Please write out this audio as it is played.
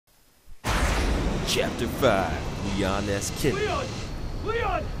Chapter 5, Leon S. Kennedy. Leon!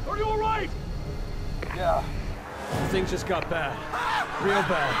 Leon! Are you alright? Yeah. Things just got bad. Real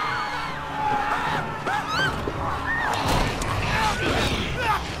bad.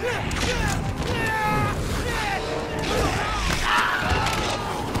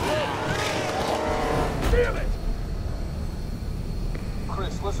 Damn it!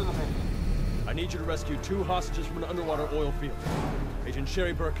 Chris, listen to me. I need you to rescue 2 hostages from an underwater oil field. Agent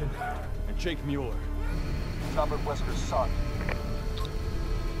Sherry Birkin and Jake Mueller. Robert Wesker's son.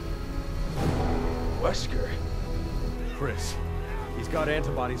 Wesker? Chris, he's got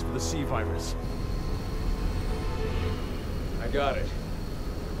antibodies for the C virus. I got it.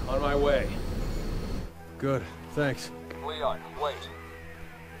 On my way. Good, thanks. Leon, wait.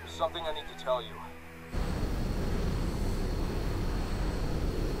 There's something I need to tell you.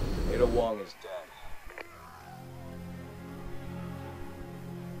 Ada Wong is dead.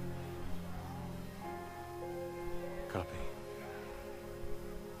 Copy.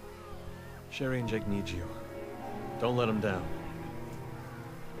 Sherry and Jake need you. Don't let them down.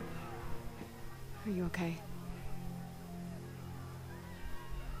 Are you okay?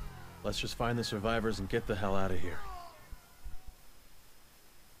 Let's just find the survivors and get the hell out of here.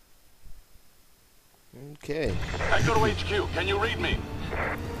 Okay. Echo to HQ. Can you read me?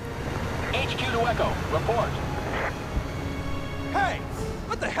 HQ to Echo. Report. Hey!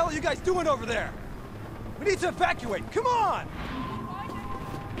 What the hell are you guys doing over there? We need to evacuate. Come on!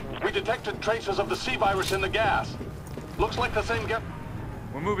 We detected traces of the C virus in the gas. Looks like the same gas.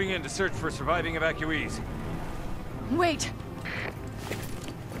 We're moving in to search for surviving evacuees. Wait!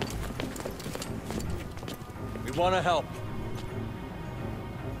 We want to help.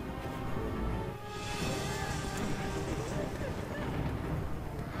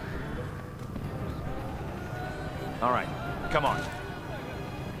 All right, come on.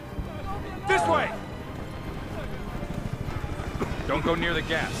 This way! Don't go near the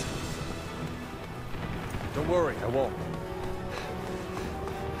gas. Don't worry, I won't.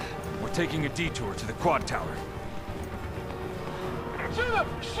 We're taking a detour to the quad tower. Shoot him!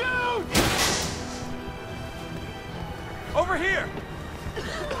 Shoot! Over here!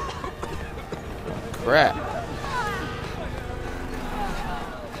 Crap.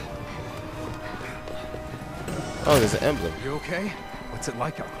 Oh, there's an emblem. You okay? What's it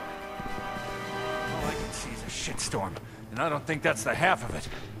like up there? All I can see is a shitstorm, and I don't think that's the half of it.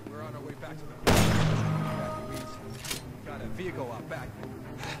 We're on our way back to the evacuees. Got a vehicle out back.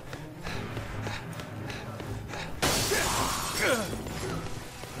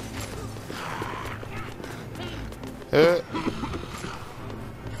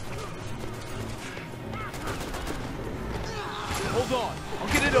 Hold on, I'll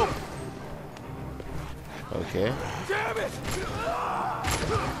get it open. Okay. Damn it!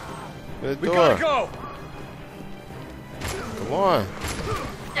 The We door. gotta go! Come on.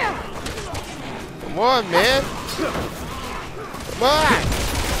 Come on, man. Come on.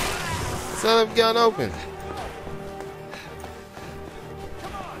 Let's let him get open.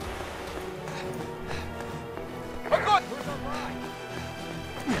 We're good!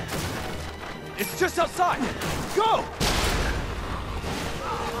 It's just outside! Go!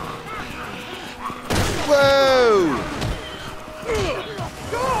 Whoa!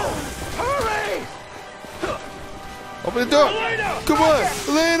 Go! Hurry! Open the door! Helena! Come on!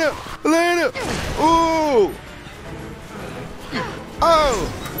 Helena! Helena! Ooh! Oh!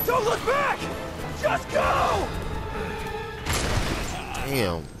 Don't look back! Just go!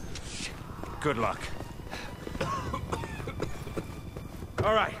 Damn. Good luck.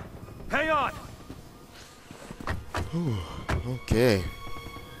 All right, hang on. Okay.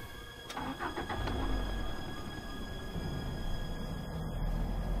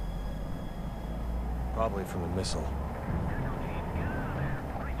 Probably from a missile.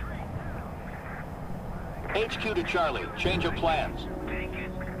 HQ to Charlie. Change of plans.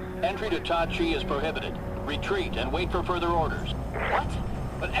 Entry to Tachi is prohibited. Retreat and wait for further orders. What?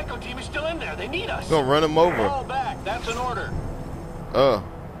 But Echo Team is still in there. They need us. Gonna run him over. Fall back. That's an order.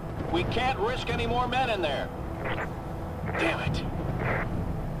 We can't risk any more men in there. Damn it.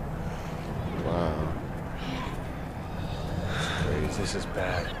 Wow. This is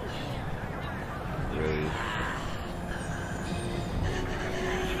bad. Really?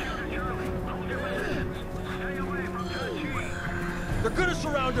 They're gonna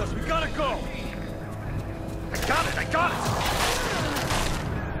surround us. We gotta go. I got it, I got it!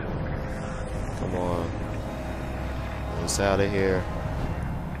 Come on. Let's out of here.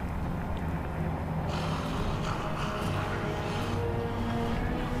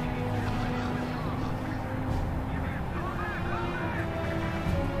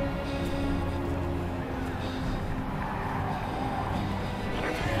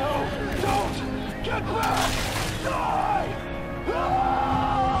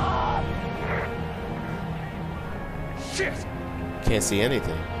 can't see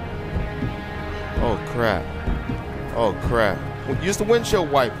anything. Oh crap. Oh crap. Use the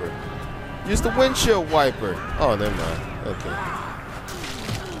windshield wiper. Use the windshield wiper. Oh, never mind. Okay.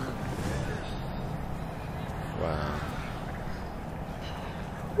 Wow.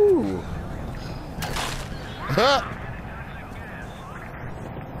 Ooh. Huh.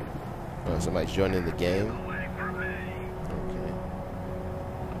 Oh, somebody's joining the game. Okay.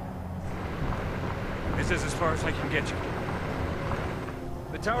 This is as far as I can get you.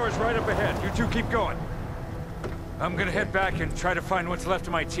 The tower's right up ahead. You two keep going. I'm gonna head back and try to find what's left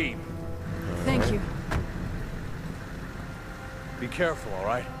of my team. Thank you. Be careful, all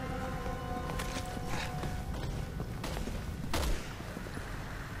right?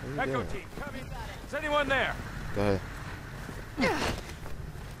 Echo team, come in. Is anyone there? Go ahead.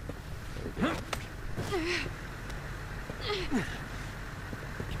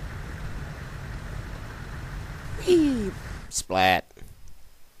 Splat.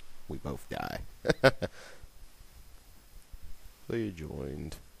 We both die. So you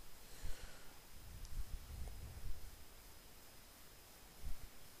joined.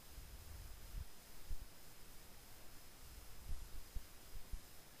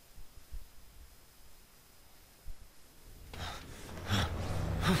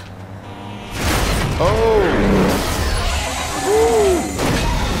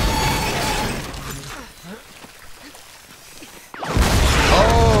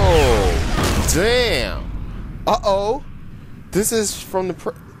 Damn. Uh-oh. This is from the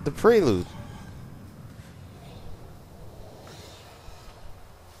prelude.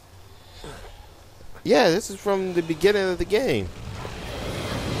 Yeah, this is from the beginning of the game.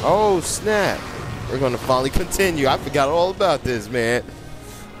 Oh, snap. We're going to finally continue. I forgot all about this, man.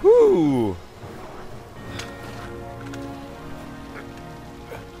 Whoo.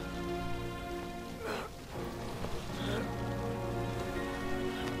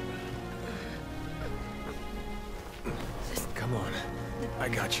 Come on. I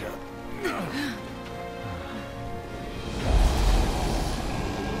got you.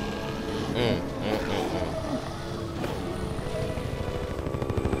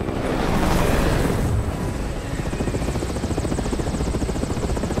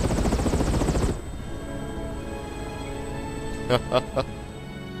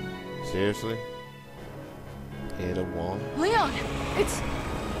 Seriously? Hit a wall? Leon! It's...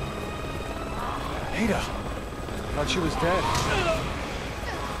 Ada! Thought she was dead.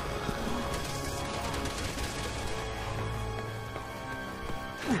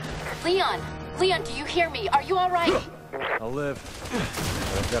 Leon! Leon, do you hear me? Are you alright? I'll live.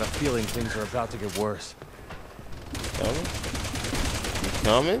 But I've got a feeling things are about to get worse. Coming? You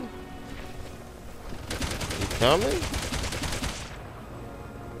coming? You coming?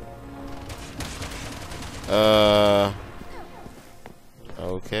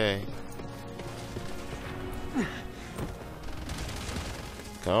 Okay.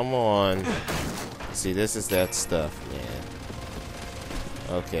 Come on. See, this is that stuff, man.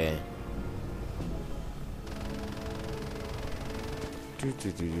 Okay.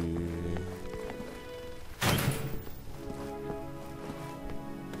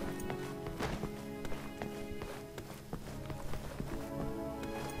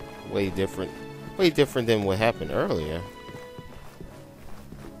 Way different than what happened earlier.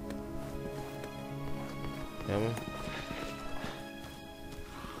 Come on.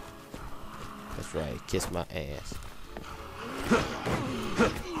 That's right, kiss my ass.